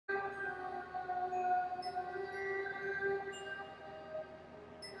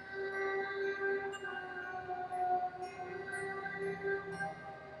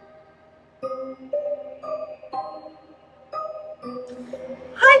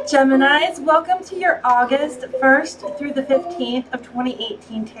Hi Geminis, welcome to your August 1st through the 15th of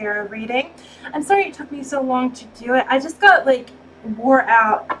 2018 tarot reading. I'm sorry it took me so long to do it. I just got wore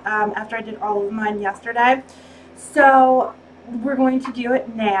out after I did all of mine yesterday. So we're going to do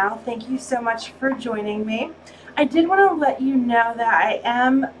it now. Thank you so much for joining me. I did want to let you know that I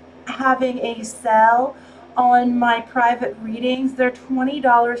am having a sale on my private readings. They're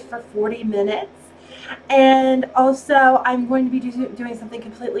 $20 for 40 minutes. And also, I'm going to be doing something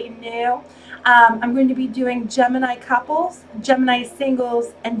completely new. I'm going to be doing Gemini couples, Gemini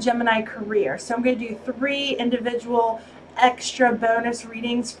singles, and Gemini career. So I'm going to do 3 individual extra bonus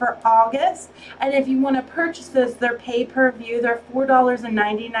readings for August. And if you want to purchase those, they're pay-per-view. They're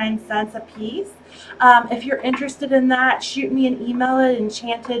 $4.99 a piece. If you're interested in that, shoot me an email at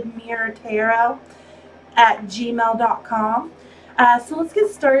enchantedmirrortarot@gmail.com. So let's get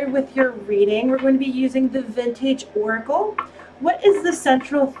started with your reading. We're going to be using the Vintage Oracle. What is the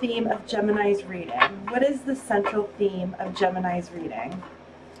central theme of Gemini's reading? What is the central theme of Gemini's reading?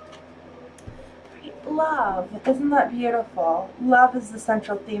 Love. Isn't that beautiful? Love is the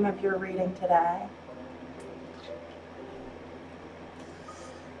central theme of your reading today.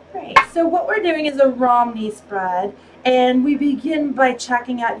 Great. So what we're doing is a Romney spread, and we begin by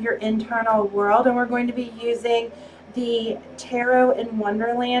checking out your internal world, and we're going to be using the Tarot in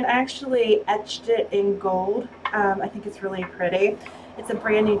Wonderland. I actually etched it in gold. I think it's really pretty. It's a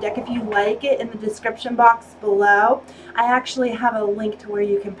brand new deck. If you like it, in the description box below, I actually have a link to where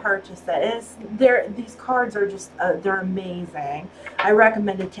you can purchase it. These cards are just, they're amazing. I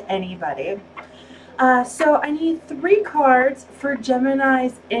recommend it to anybody. So I need 3 cards for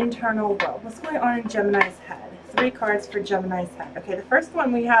Gemini's internal world. What's going on in Gemini's head? 3 cards for Gemini's head. Okay, the first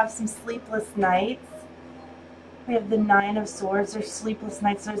one, we have some sleepless nights. We have the 9 of Swords. There's sleepless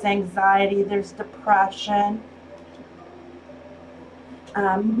nights, there's anxiety, there's depression.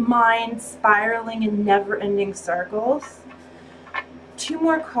 Mind spiraling in never-ending circles. 2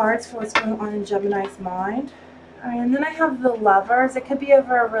 more cards for what's going on in Gemini's mind. All right, and then I have the Lovers. It could be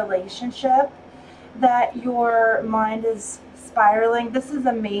over a relationship that your mind is spiraling. This is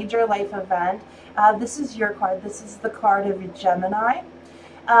a major life event. This is your card. This is the card of a Gemini.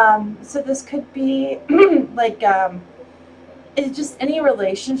 So this could be it's just any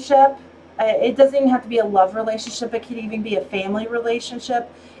relationship. It doesn't even have to be a love relationship. It could even be a family relationship.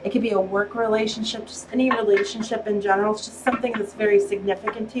 It could be a work relationship, just any relationship in general. It's just something that's very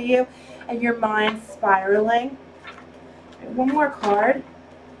significant to you, and your mind's spiraling. One more card.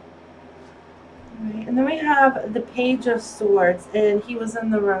 Right, and then we have the Page of Swords, and he was in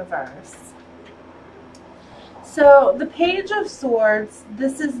the reverse. So the Page of Swords,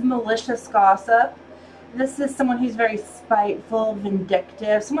 this is malicious gossip. This is someone who's very spiteful,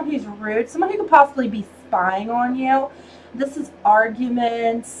 vindictive, someone who's rude, someone who could possibly be spying on you. This is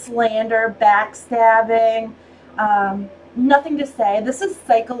argument, slander, backstabbing, nothing to say. This is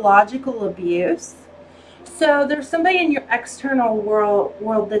psychological abuse. So there's somebody in your external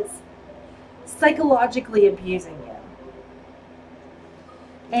world that's psychologically abusing you.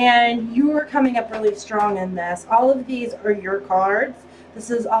 And you're coming up really strong in this. All of these are your cards. This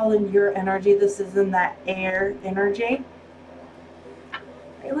is all in your energy. This is in that air energy. All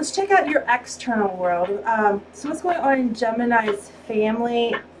right, let's check out your external world. So what's going on in Gemini's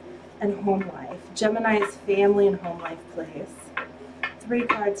family and home life? Gemini's family and home life, please. 3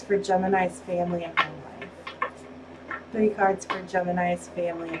 cards for Gemini's family and home life. 3 cards for Gemini's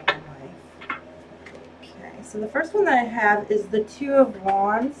family and home life. So the first one that I have is the 2 of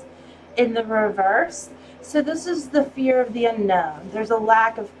Wands in the reverse. So this is the fear of the unknown. There's a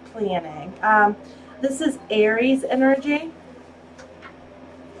lack of planning. This is Aries energy.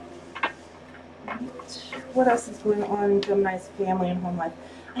 What else is going on in Gemini's family and home life?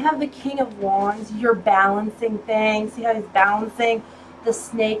 I have the King of Wands. You're balancing things. See how he's balancing the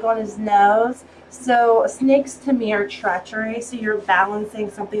snake on his nose? So snakes to me are treachery. So you're balancing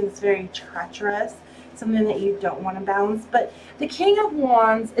something that's very treacherous, something that you don't want to balance. But the King of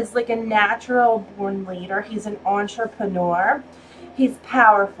Wands is like a natural born leader. He's an entrepreneur. He's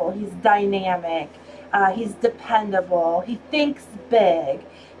powerful. He's dynamic. He's dependable. He thinks big.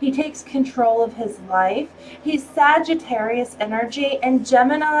 He takes control of his life. He's Sagittarius energy, and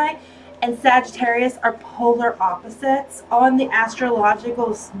Gemini and Sagittarius are polar opposites. On the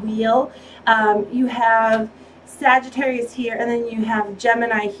astrological wheel, you have Sagittarius here, and then you have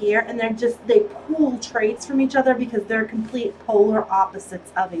Gemini here, and they pull traits from each other because they're complete polar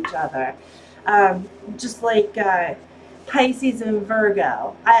opposites of each other. Just like Pisces and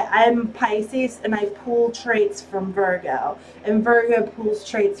Virgo. I'm Pisces, and I pull traits from Virgo, and Virgo pulls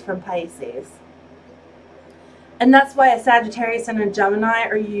traits from Pisces. And that's why a Sagittarius and a Gemini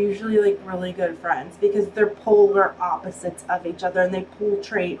are usually like really good friends, because they're polar opposites of each other and they pull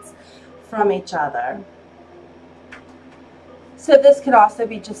traits from each other. So this could also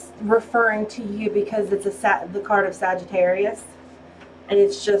be just referring to you because it's the card of Sagittarius and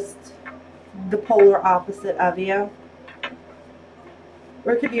it's just the polar opposite of you.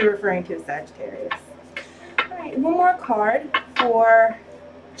 Or it could be referring to a Sagittarius. All right, one more card for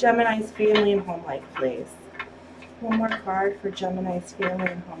Gemini's family and home life, please. One more card for Gemini's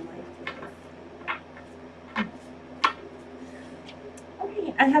family and home life, please. All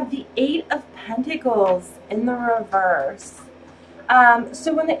right, I have the Eight of Pentacles in the reverse.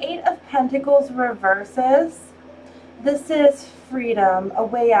 So when the Eight of Pentacles reverses, this is freedom, a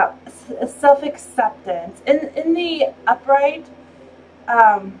way out, self-acceptance. In the upright,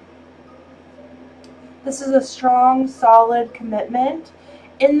 this is a strong, solid commitment.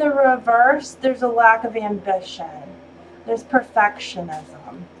 In the reverse, there's a lack of ambition. There's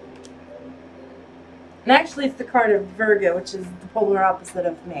perfectionism. And actually, it's the card of Virgo, which is the polar opposite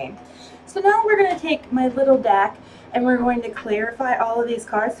of me. So now we're going to take my little deck and we're going to clarify all of these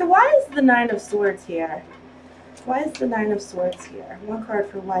cards. So why is the Nine of Swords here? Why is the Nine of Swords here? One card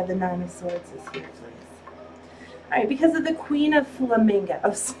for why the Nine of Swords is here, please. All right, because of the Queen of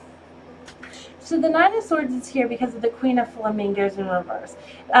Flamingos. So the Nine of Swords is here because of the Queen of Flamingos in reverse.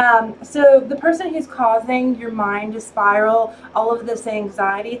 So the person who's causing your mind to spiral, all of this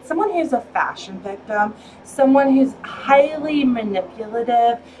anxiety, it's someone who's a fashion victim, someone who's highly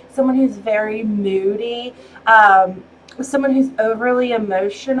manipulative, someone who's very moody, someone who's overly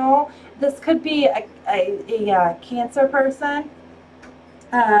emotional. This could be a Cancer person.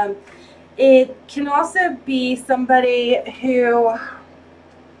 It can also be somebody who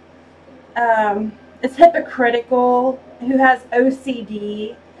is hypocritical, who has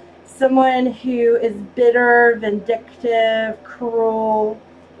OCD, someone who is bitter, vindictive, cruel,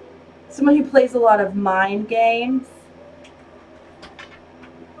 someone who plays a lot of mind games.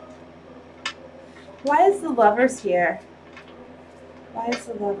 Why is the Lovers here? Why is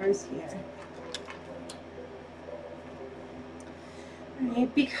the Lovers here?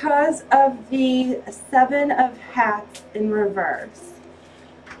 Right, because of the Seven of Hats in reverse.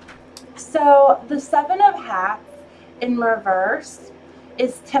 So the Seven of Hats in reverse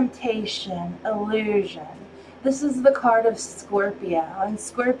is temptation, illusion. This is the card of Scorpio, and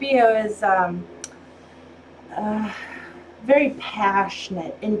Scorpio is very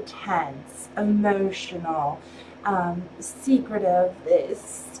passionate, intense, emotional, secretive.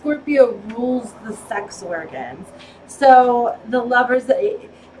 Scorpio rules the sex organs. So the Lovers,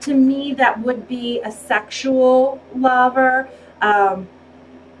 to me, that would be a sexual lover, a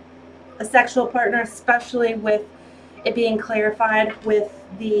sexual partner, especially with it being clarified with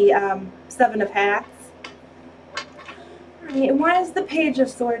the Seven of Hats. All right, and why is the Page of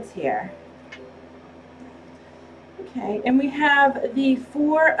Swords here? Okay, and we have the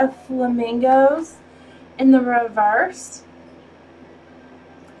Four of Flamingos in the reverse.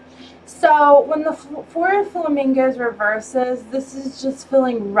 So when the Four of Flamingos reverses, this is just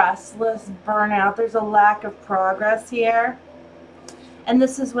feeling restless, burnout. There's a lack of progress here. And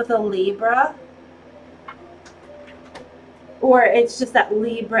this is with a Libra. Or it's just that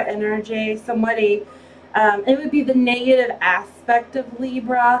Libra energy. Somebody, it would be the negative aspect of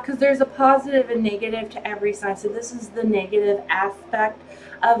Libra, because there's a positive and negative to every sign. So this is the negative aspect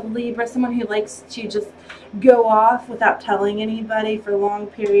of Libra. Someone who likes to just go off without telling anybody for long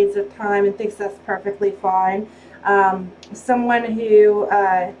periods of time and thinks that's perfectly fine. Someone who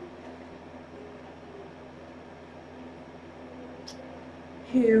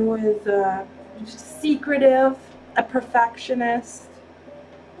is just secretive, a perfectionist.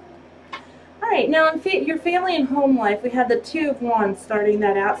 All right, now in your family and home life, we have the Two of Wands starting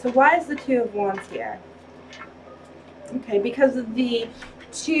that out. So why is the Two of Wands here? Okay, because of the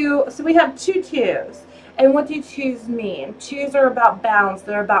two, so we have two twos. And what do twos mean? Twos are about balance,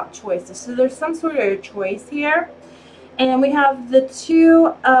 they're about choices. So there's some sort of choice here. And we have the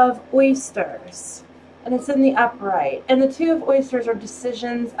Two of Oysters. And it's in the upright. And the Two of Oysters are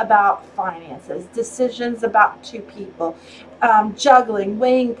decisions about finances, decisions about two people, juggling,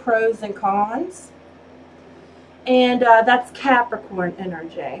 weighing pros and cons. And that's Capricorn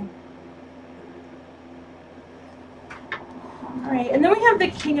energy. All right, and then we have the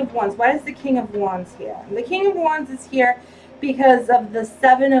King of Wands. Why is the King of Wands here? And the King of Wands is here because of the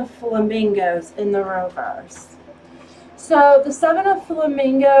Seven of Flamingos in the reverse. So the Seven of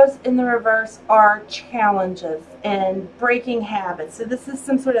Flamingos in the reverse are challenges and breaking habits. So this is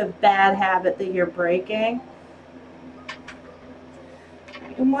some sort of bad habit that you're breaking.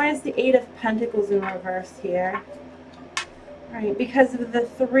 And why is the Eight of Pentacles in reverse here? Right, because of the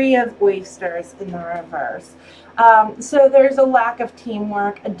Three of Oysters in the reverse. So there's a lack of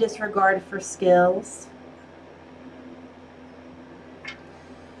teamwork, a disregard for skills.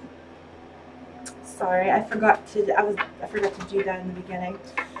 Sorry, I forgot to do that in the beginning.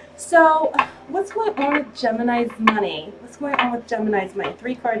 So, what's going on with Gemini's money? What's going on with Gemini's money?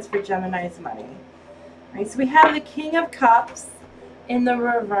 3 cards for Gemini's money. All right, so we have the King of Cups in the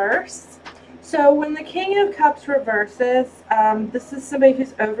reverse. So when the King of Cups reverses, this is somebody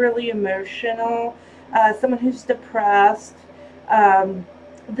who's overly emotional, someone who's depressed.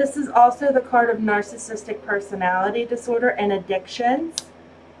 This is also the card of narcissistic personality disorder and addictions.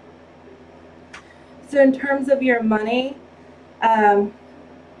 So in terms of your money, I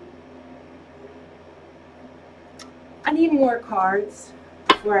need more cards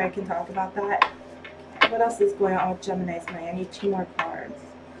before I can talk about that. What else is going on with Gemini's money? I need 2 more cards.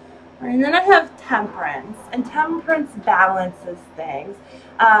 And then I have Temperance, and Temperance balances things.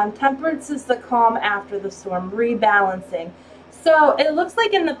 Temperance is the calm after the storm, rebalancing. So it looks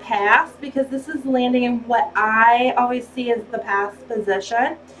like in the past, because this is landing in what I always see as the past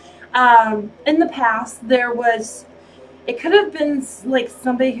position. In the past, it could have been like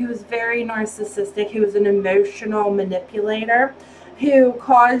somebody who was very narcissistic, who was an emotional manipulator, who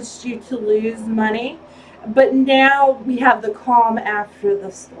caused you to lose money. But now we have the calm after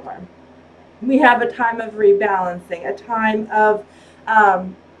the storm. We have a time of rebalancing, a time of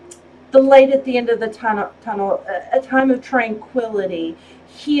the light at the end of the tunnel, a time of tranquility,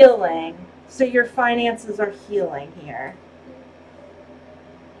 healing. So your finances are healing here.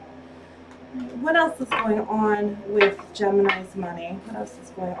 What else is going on with Gemini's money? What else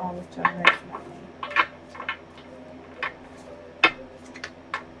is going on with Gemini's money?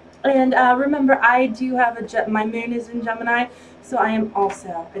 And remember, I do have my moon is in Gemini, so I am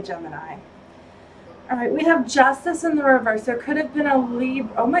also a Gemini. All right, we have Justice in the reverse. There could have been a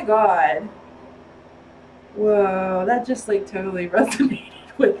Libra. Oh my God. Whoa, that just like totally resonated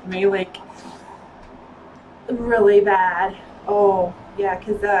with me, like really bad. Oh yeah,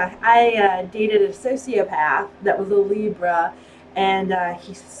 because I dated a sociopath that was a Libra, and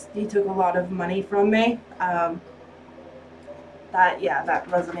he took a lot of money from me. That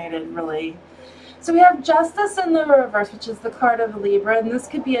resonated really. So we have Justice in the reverse, which is the card of Libra, and this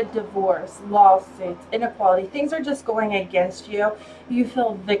could be a divorce, lawsuits, inequality. Things are just going against you. You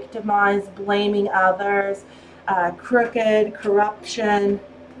feel victimized, blaming others, crooked, corruption.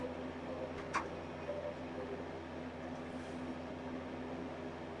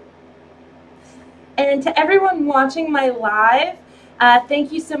 And to everyone watching my live,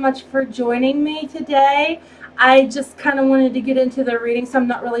 thank you so much for joining me today. I just kind of wanted to get into the reading, so I'm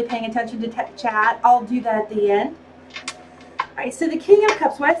not really paying attention to chat. I'll do that at the end. All right, so the King of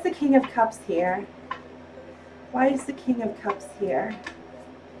Cups. Why is the King of Cups here? Why is the King of Cups here?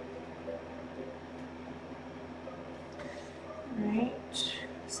 All right.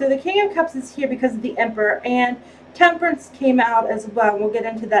 So the King of Cups is here because of the Emperor, and Temperance came out as well. We'll get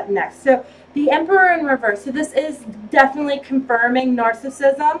into that next. So the Emperor in reverse. So this is definitely confirming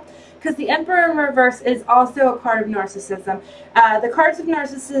narcissism, because the Emperor in reverse is also a card of narcissism. The cards of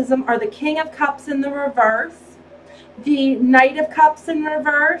narcissism are the King of Cups in the reverse, the Knight of Cups in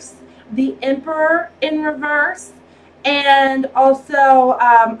reverse, the Emperor in reverse, and also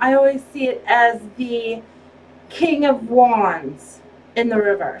I always see it as the King of Wands in the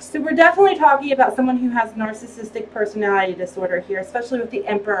reverse. So we're definitely talking about someone who has narcissistic personality disorder here, especially with the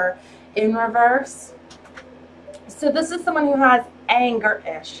Emperor in reverse. So this is someone who has anger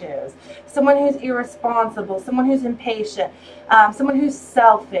issues, someone who's irresponsible, someone who's impatient, someone who's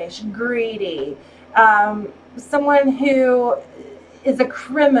selfish, greedy, someone who is a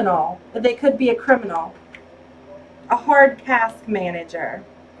criminal. They could be a criminal, a hard task manager.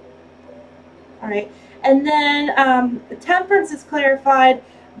 All right, and then Temperance is clarified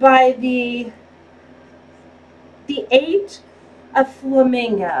by the 8 of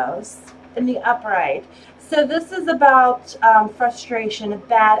flamingos in the upright. So this is about frustration, a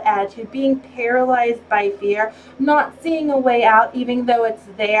bad attitude, being paralyzed by fear, not seeing a way out even though it's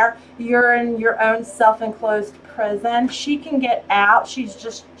there. You're in your own self-enclosed prison. She can get out. She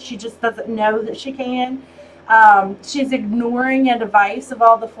just doesn't know that she can. She's ignoring advice of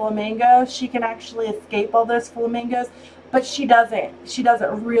all the flamingos. She can actually escape all those flamingos, but she doesn't. She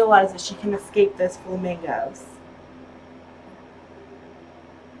doesn't realize that she can escape those flamingos.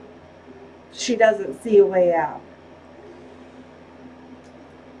 She doesn't see a way out.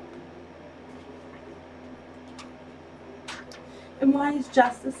 And why is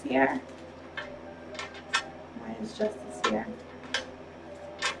Justice here? Why is Justice here?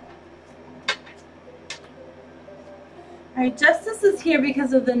 right, Justice is here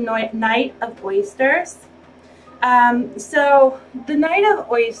because of the Knight of Oysters. So the Knight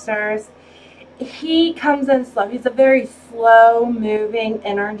of Oysters, he comes in slow. He's a very slow moving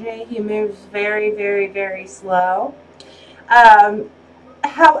energy. He moves very, very, very slow.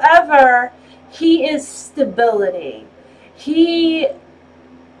 However, he is stability. He's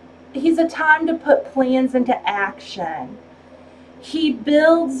a time to put plans into action. He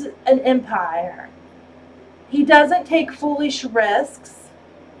builds an empire. He doesn't take foolish risks.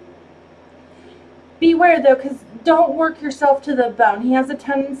 Beware though, because don't work yourself to the bone. He has a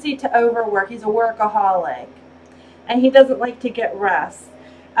tendency to overwork. He's a workaholic. And he doesn't like to get rest.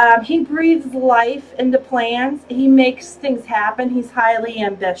 He breathes life into plans. He makes things happen. He's highly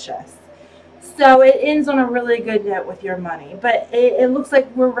ambitious. So it ends on a really good note with your money. But it looks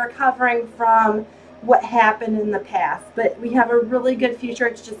like we're recovering from what happened in the past. But we have a really good future.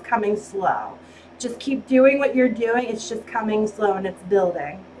 It's just coming slow. Just keep doing what you're doing. It's just coming slow and it's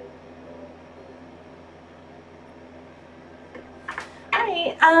building.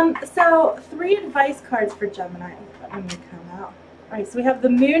 Alright, so 3 advice cards for Gemini. Let me come out. Alright, so we have the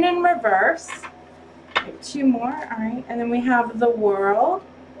Moon in reverse. Right, 2 more. Alright, and then we have the World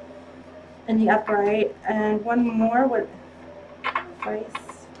in the upright. And 1 more. What advice?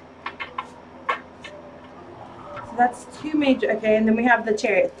 So that's 2 major. Okay, and then we have the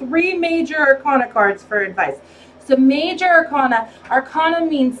Chariot. 3 major arcana cards for advice. So major arcana. Arcana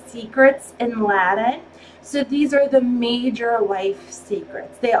means secrets in Latin. So these are the major life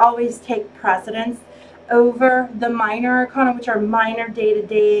secrets. They always take precedence over the minor arcana, which are minor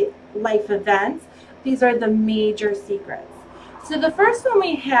day-to-day life events. These are the major secrets. So the first one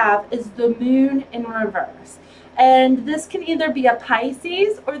we have is the Moon in reverse. And this can either be a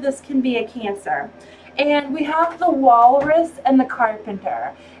Pisces or this can be a Cancer. And we have the Walrus and the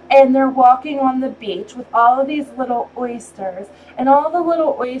Carpenter. And they're walking on the beach with all of these little oysters. And all the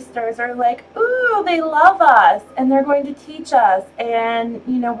little oysters are like, ooh, they love us. And they're going to teach us. And,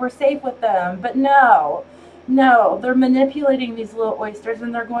 you know, we're safe with them. But no, they're manipulating these little oysters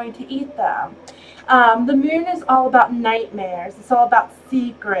and they're going to eat them. The Moon is all about nightmares. It's all about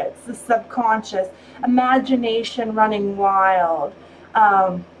secrets, the subconscious, imagination running wild,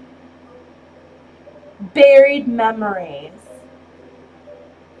 buried memories,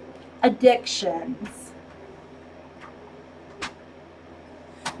 addictions.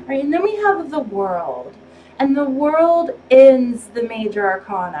 Right, and then we have the World. And the World ends the major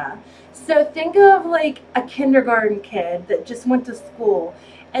arcana. So think of like a kindergarten kid that just went to school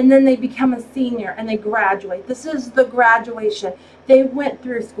and then they become a senior and they graduate. This is the graduation. They went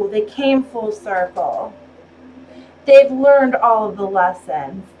through school. They came full circle. They've learned all of the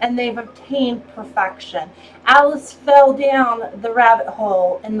lessons and they've obtained perfection. Alice fell down the rabbit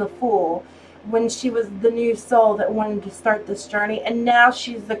hole in The Fool when she was the new soul that wanted to start this journey, and now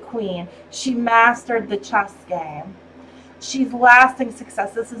she's the queen. She mastered the chess game. She's lasting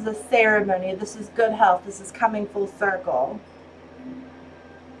success. This is a ceremony. This is good health. This is coming full circle.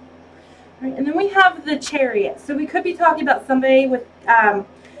 Right, and then we have the Chariot. So we could be talking about somebody with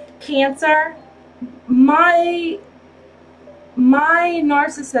Cancer. My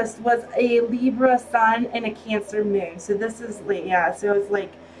narcissist was a Libra sun and a Cancer moon. So this is, yeah, so it's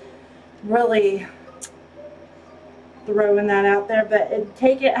like really throwing that out there. But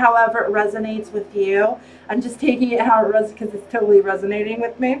take it however it resonates with you. I'm just taking it how it resonates because it's totally resonating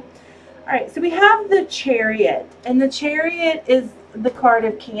with me. Alright, so we have the Chariot. And the Chariot is the card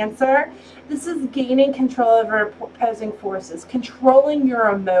of Cancer. This is gaining control over opposing forces, controlling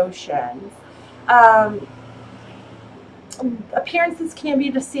your emotions. Appearances can be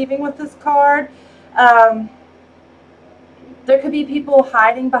deceiving with this card. There could be people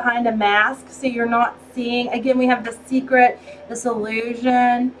hiding behind a mask, so you're not seeing. Again, we have the secret, this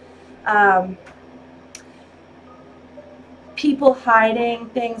illusion. People hiding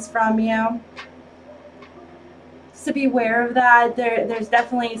things from you. So beware of that. There's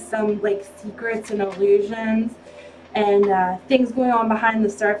definitely some like secrets and illusions and things going on behind the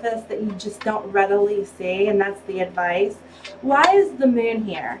surface that you just don't readily see, and that's the advice. Why is the Moon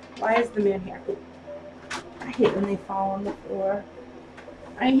here? Why is the Moon here? I hate when they fall on the floor.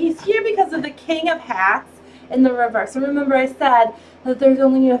 And he's here because of the King of Hats in the reverse. So remember I said that there's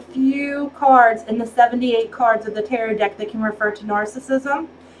only a few cards in the 78 cards of the tarot deck that can refer to narcissism.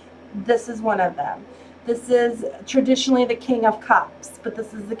 This is one of them. This is traditionally the King of Cups, but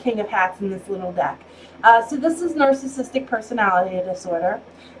this is the King of Hats in this little deck. So this is narcissistic personality disorder.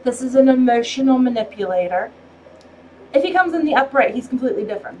 This is an emotional manipulator. If he comes in the upright, he's completely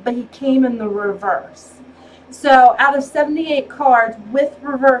different, but he came in the reverse. So out of 78 cards with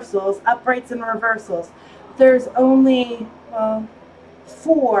reversals, uprights and reversals, there's only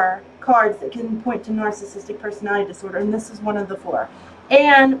 4 cards that can point to narcissistic personality disorder, and this is one of the 4.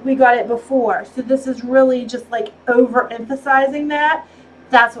 And we got it before, so this is really just like overemphasizing that.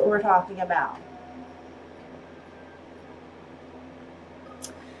 That's what we're talking about.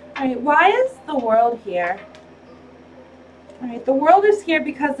 Alright, why is the world here? Alright, the world is here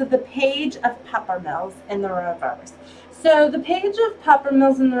because of the Page of Peppermills in the reverse. So the Page of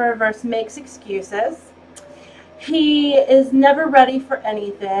Peppermills in the reverse makes excuses. He is never ready for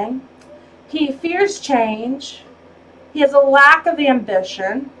anything. He fears change. He has a lack of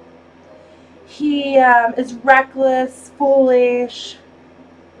ambition. He is reckless, foolish.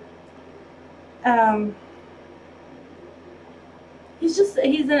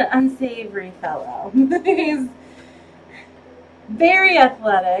 He's an unsavory fellow. He's very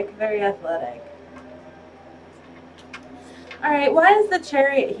athletic, very athletic. Alright, why is the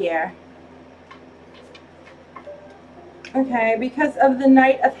Chariot here? Okay, because of the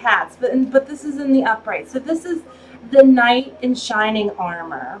Knight of Hats, but this is in the upright. So this is the Knight in shining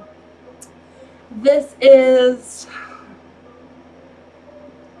armor. This is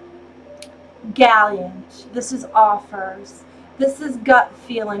gallant. This is offers. This is gut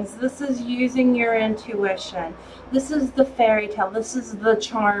feelings. This is using your intuition. This is the fairy tale. This is the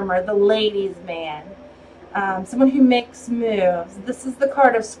charmer, the ladies' man. Someone who makes moves. This is the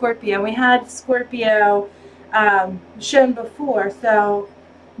card of Scorpio. We had Scorpio shown before, so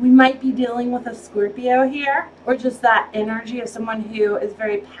we might be dealing with a Scorpio here, or just that energy of someone who is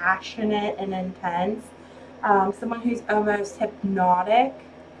very passionate and intense, someone who's almost hypnotic.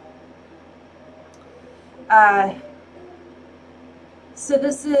 So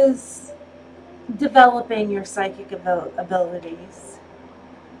this is developing your psychic abilities.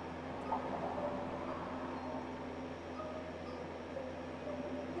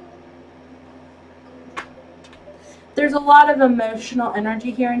 There's a lot of emotional energy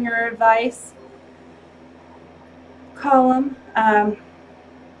here in your advice column.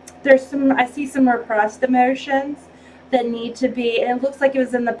 There's some, I see some repressed emotions that need to be, and it looks like it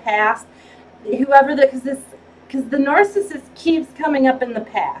was in the past. Whoever that, because the narcissist keeps coming up in the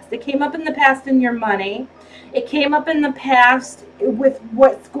past. It came up in the past in your money. It came up in the past with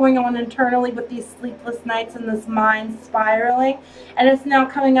what's going on internally with these sleepless nights and this mind spiraling, and it's now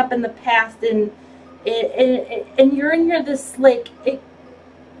coming up in the past and you're in your this like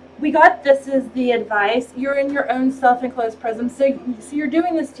we got this as the advice. You're in your own self-enclosed prison, so you're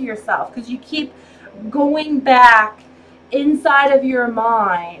doing this to yourself because you keep going back inside of your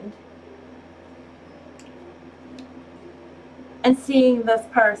mind and seeing this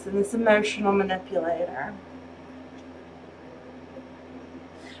person, this emotional manipulator.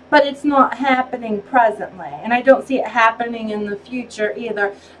 But it's not happening presently, and I don't see it happening in the future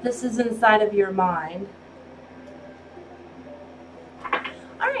either. This is inside of your mind.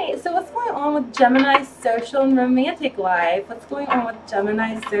 Alright, so what's going on with Gemini's social and romantic life? What's going on with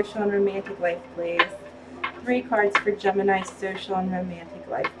Gemini's social and romantic life, please? 3 cards for Gemini's social and romantic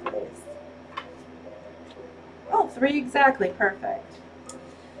life, please. Oh, 3 exactly. Perfect.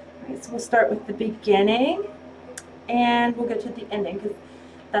 Alright, so we'll start with the beginning, and we'll get to the ending, because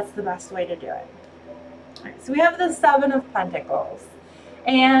that's the best way to do it. Alright, so we have the 7 of Pentacles.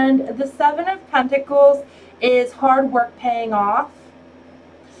 And the 7 of Pentacles is hard work paying off.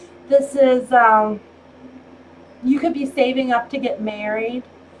 This is, you could be saving up to get married.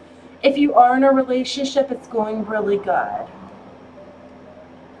 If you are in a relationship, it's going really good.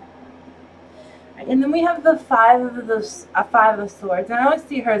 And then we have the 5 of Swords, and I always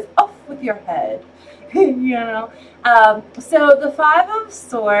see her as off with your head, you know. So the 5 of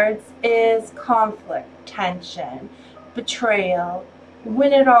Swords is conflict, tension, betrayal,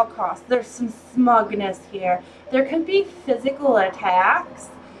 win at all costs. There's some smugness here. There could be physical attacks,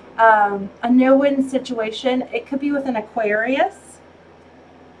 a no-win situation. It could be with an Aquarius.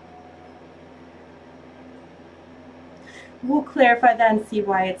 We'll clarify that and see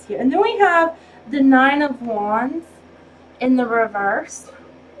why it's here. And then we have the 9 of Wands in the reverse.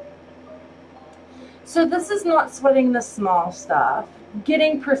 So this is not sweating the small stuff,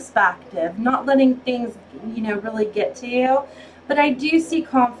 getting perspective, not letting things, you know, really get to you. But I do see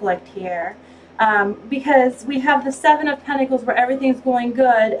conflict here because we have the 7 of Pentacles where everything's going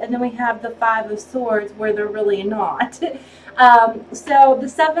good, and then we have the 5 of Swords where they're really not. So the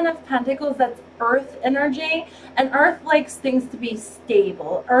 7 of Pentacles, that's earth energy, and earth likes things to be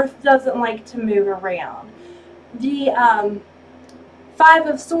stable. Earth doesn't like to move around. The Five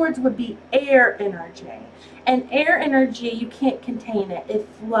of Swords would be air energy. And air energy, you can't contain it. It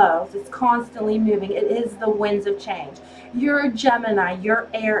flows. It's constantly moving. It is the winds of change. You're a Gemini. You're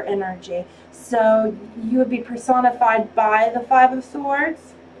air energy. So you would be personified by the Five of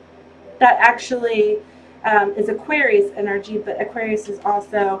Swords. That actually is Aquarius energy, but Aquarius is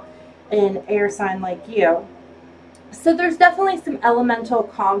also an air sign like you. So there's definitely some elemental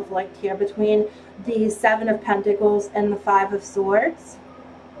conflict here between the Seven of Pentacles and the Five of Swords.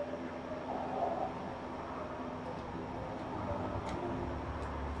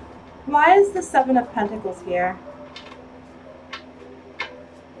 Why is the Seven of Pentacles here?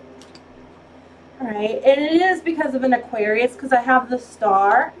 Alright, and it is because of an Aquarius, because I have the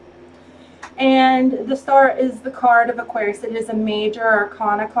Star. And the Star is the card of Aquarius. It is a major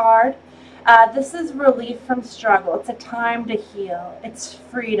arcana card. This is relief from struggle. It's a time to heal. It's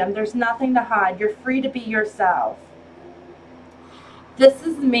freedom. There's nothing to hide. You're free to be yourself. This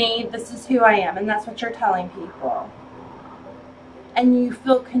is me. This is who I am. And that's what you're telling people. And you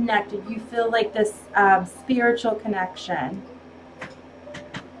feel connected. You feel like this spiritual connection.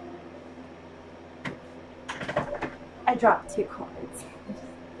 I dropped 2 cards.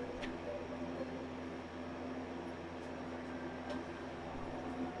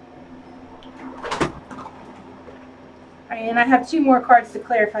 And I have 2 more cards to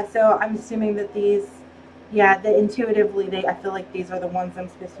clarify, so I'm assuming that these, yeah, that intuitively, I feel like these are the ones I'm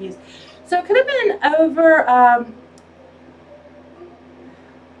supposed to use. So it could have been over,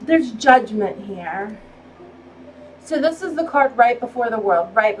 there's judgment here. So this is the card right before the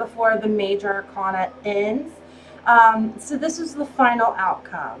world, right before the major arcana ends. So this is the final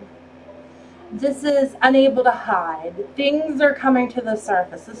outcome. This is unable to hide. Things are coming to the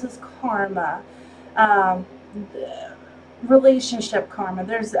surface. This is karma. Relationship karma.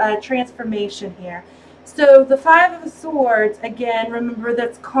 There's a transformation here. So the Five of Swords, again, remember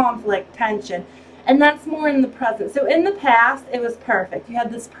that's conflict, tension, and that's more in the present. So in the past, it was perfect. You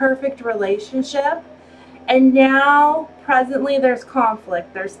had this perfect relationship, and now, presently, there's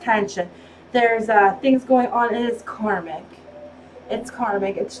conflict, there's tension, there's things going on, and it's karmic. It's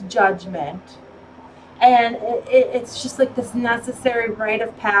karmic, it's judgment. And it's just like this necessary rite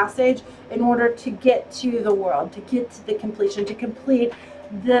of passage in order to get to the world, to get to the completion, to complete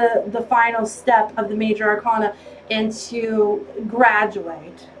the final step of the major arcana and to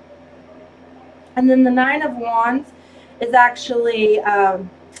graduate. And then the Nine of Wands is actually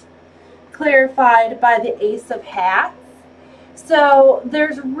clarified by the Ace of Hats. So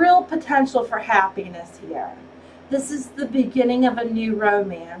there's real potential for happiness here. This is the beginning of a new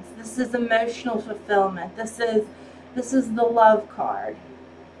romance. This is emotional fulfillment. This is the love card.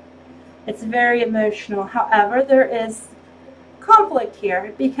 It's very emotional. However, there is conflict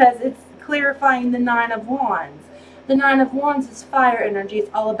here because it's clarifying the Nine of Wands. The Nine of Wands is fire energy.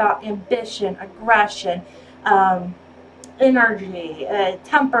 It's all about ambition, aggression, energy,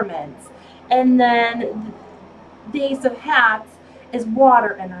 temperaments. And then the Ace of Hats is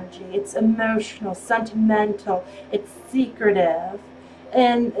water energy. It's emotional, sentimental, it's secretive.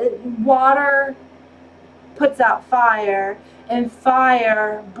 And water puts out fire, and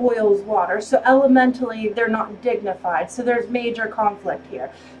fire boils water. So elementally, they're not dignified. So there's major conflict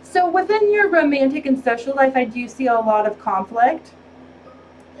here. So within your romantic and social life, I do see a lot of conflict.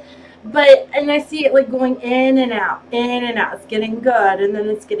 And I see it like going in and out, in and out. It's getting good, and then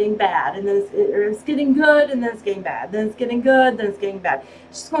it's getting bad, and then it's getting good, and then it's getting bad. Then it's getting good, then it's getting bad.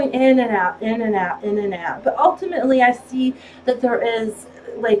 It's just going in and out, in and out, in and out. But ultimately, I see that there is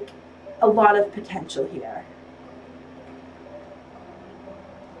like a lot of potential here.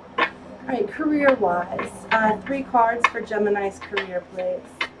 All right, career-wise, 3 cards for Gemini's career, please.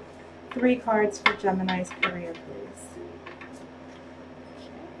 3 cards for Gemini's career, please.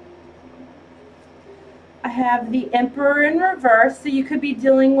 I have the Emperor in reverse, so you could be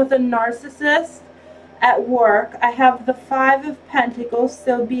dealing with a narcissist at work. I have the Five of Pentacles,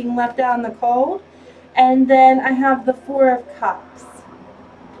 so being left out in the cold. And then I have the Four of Cups.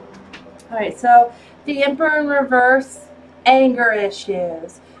 Alright, so the Emperor in reverse, anger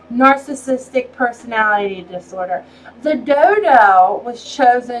issues, narcissistic personality disorder. The Dodo was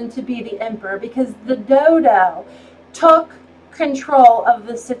chosen to be the Emperor because the Dodo took control of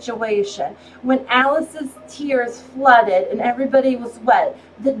the situation. When Alice's tears flooded and everybody was wet,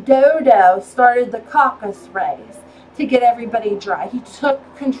 the Dodo started the caucus race to get everybody dry. He took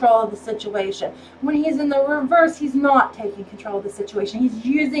control of the situation. When he's in the reverse, he's not taking control of the situation. He's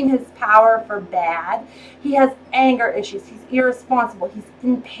using his power for bad. He has anger issues. He's irresponsible. He's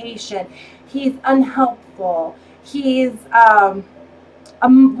impatient. He's unhelpful. He's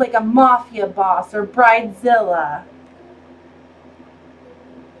like a mafia boss or bridezilla.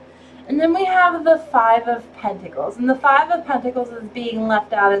 And then we have the Five of Pentacles. And the Five of Pentacles is being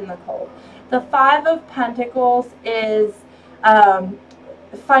left out in the cold. The Five of Pentacles is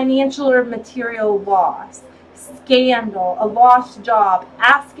financial or material loss, scandal, a lost job,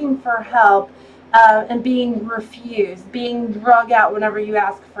 asking for help, and being refused, being drug out whenever you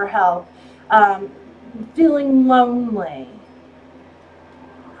ask for help, feeling lonely.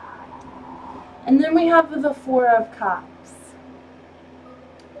 And then we have the Four of Cups.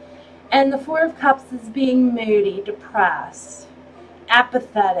 And the Four of Cups is being moody, depressed,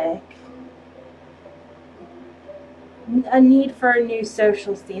 apathetic, a need for a new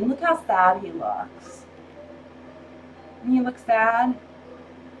social scene. Look how sad he looks. And he looks sad.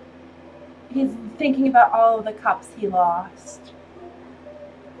 He's thinking about all of the cups he lost.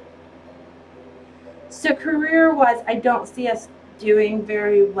 So career-wise, I don't see us doing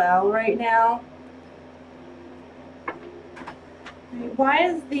very well right now. Why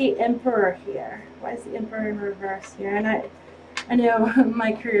is the Emperor here? Why is the Emperor in reverse here? And I know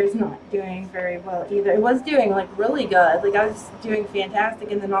my career is not doing very well either. It was doing like really good. Like I was doing fantastic,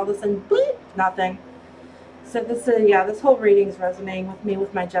 and then all of a sudden, bleep, nothing. So this is, yeah, this whole reading is resonating with me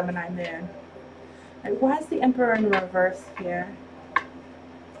with my Gemini moon. Like, why is the Emperor in reverse here?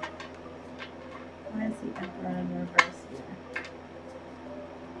 Why is the Emperor in reverse here?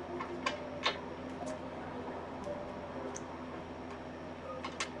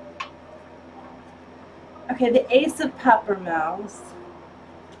 Okay, the Ace of Peppermills.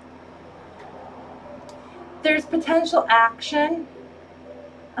 There's potential action,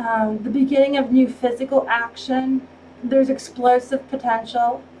 the beginning of new physical action. There's explosive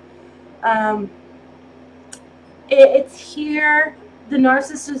potential. It's here, the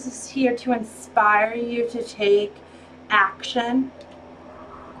narcissist is here to inspire you to take action,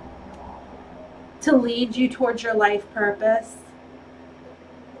 to lead you towards your life purpose.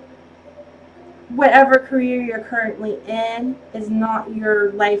 Whatever career you're currently in is not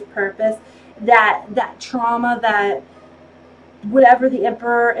your life purpose. That trauma, that whatever the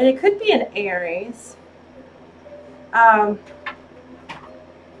Emperor, and it could be an Aries,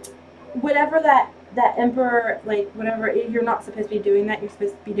 whatever that Emperor, like whatever, you're not supposed to be doing that. You're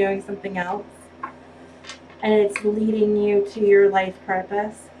supposed to be doing something else, and it's leading you to your life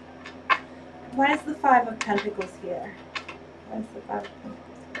purpose. Why is the Five of Pentacles here? Why is the Five of Pentacles?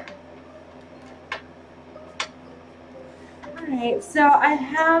 Alright, so I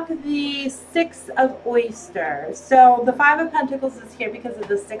have the Six of Oysters. So the Five of Pentacles is here because of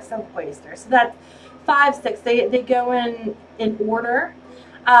the Six of Oysters. So that's 5, 6. They go in order.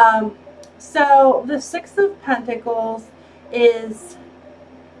 So the Six of Pentacles is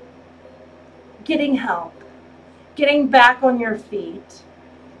getting help, getting back on your feet.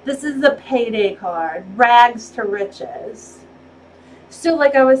 This is the payday card, rags to riches. So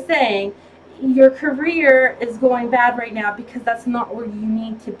like I was saying, your career is going bad right now because that's not where you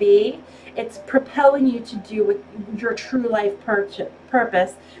need to be. It's propelling you to do with your true life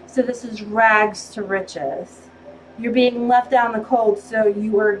purpose. So this is rags to riches. You're being left out in the cold, so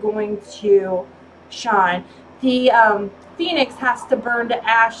you are going to shine. The phoenix has to burn to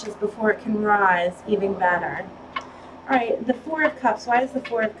ashes before it can rise even better. Alright, the Four of Cups. Why is the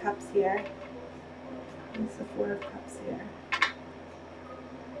Four of Cups here? What's the Four of Cups here?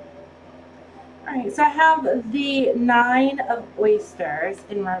 Alright, so I have the Nine of Oysters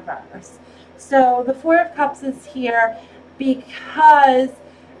in reverse. So the Four of Cups is here because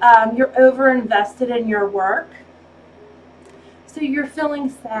you're over-invested in your work. So you're feeling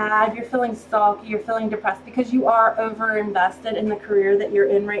sad, you're feeling sulky, you're feeling depressed because you are over-invested in the career that you're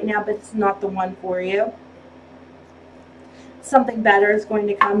in right now, but it's not the one for you. Something better is going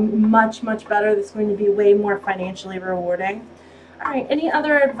to come, much, much better. That's going to be way more financially rewarding. All right, any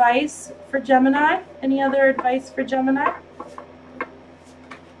other advice for Gemini? Any other advice for Gemini?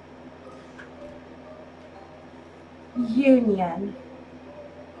 Union.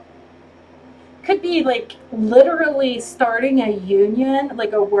 Could be like literally starting a union,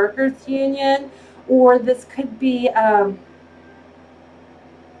 like a workers' union, or this could be I'm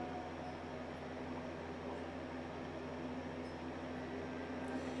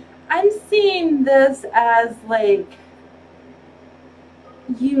seeing this as like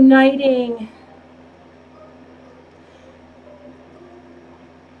uniting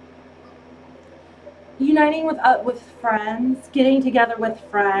with friends, getting together with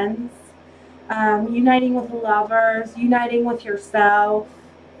friends, uniting with lovers, uniting with yourself.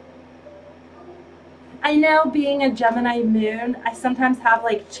 I know, being a Gemini moon, I sometimes have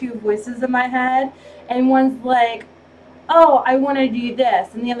like two voices in my head, and one's like, oh, I want to do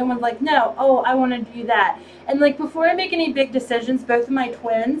this. And the other one's like, no, oh, I want to do that. And like before I make any big decisions, both of my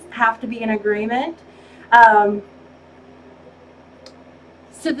twins have to be in agreement.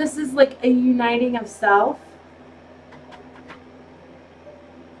 So this is like a uniting of self,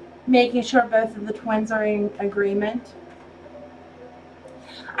 making sure both of the twins are in agreement.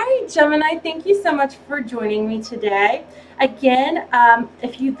 All right, Gemini, thank you so much for joining me today. Again,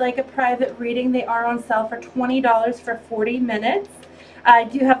 if you'd like a private reading, they are on sale for $20 for 40 minutes. I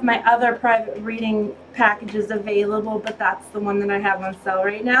do have my other private reading packages available, but that's the one that I have on sale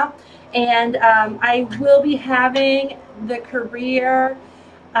right now. And I will be having the career,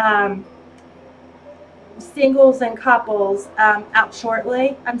 singles and couples out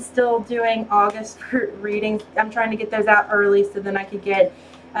shortly. I'm still doing August readings. I'm trying to get those out early so then I could get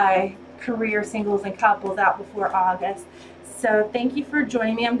career, singles, and couples out before August. So thank you for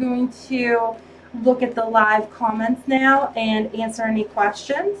joining me. I'm going to look at the live comments now and answer any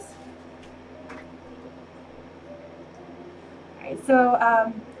questions. All right,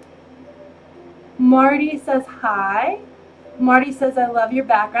 so Marty says hi. Marty says, I love your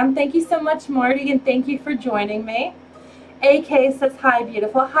background. Thank you so much, Marty, and thank you for joining me. AK says, hi,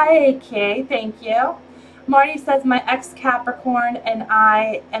 beautiful. Hi, AK. Thank you. Marty says, my ex-Capricorn and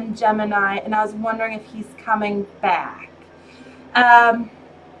I am Gemini, and I was wondering if he's coming back.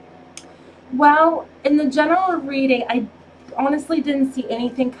 Well, in the general reading, I honestly didn't see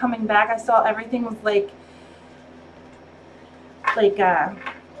anything coming back. I saw everything was like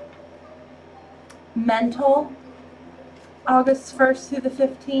mental, August 1st through the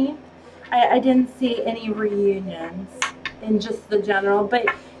 15th. I didn't see any reunions in just the general, but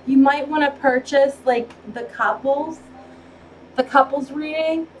you might want to purchase like the couples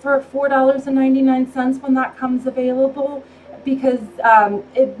reading for $4.99 when that comes available, because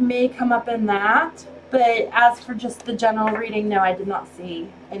it may come up in that. But as for just the general reading, no, I did not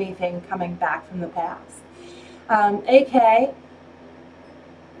see anything coming back from the past. AK,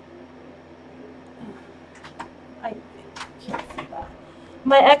 I can't see that.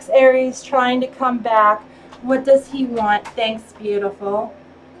 My ex-Aries trying to come back. What does he want? Thanks, beautiful.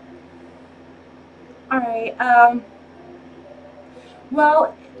 All right.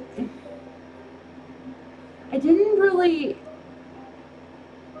 Well, I didn't really...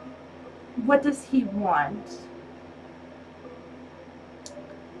 What does he want?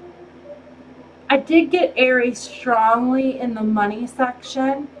 I did get Aries strongly in the money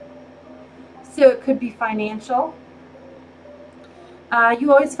section, so it could be financial.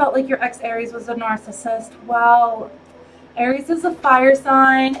 You always felt like your ex-Aries was a narcissist. Well, Aries is a fire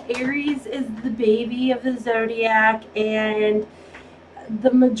sign. Aries is the baby of the zodiac, and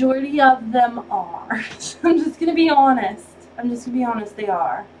the majority of them are. I'm just going to be honest. They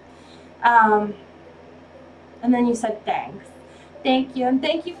are. And then you said thanks. Thank you, and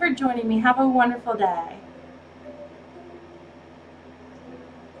thank you for joining me. Have a wonderful day.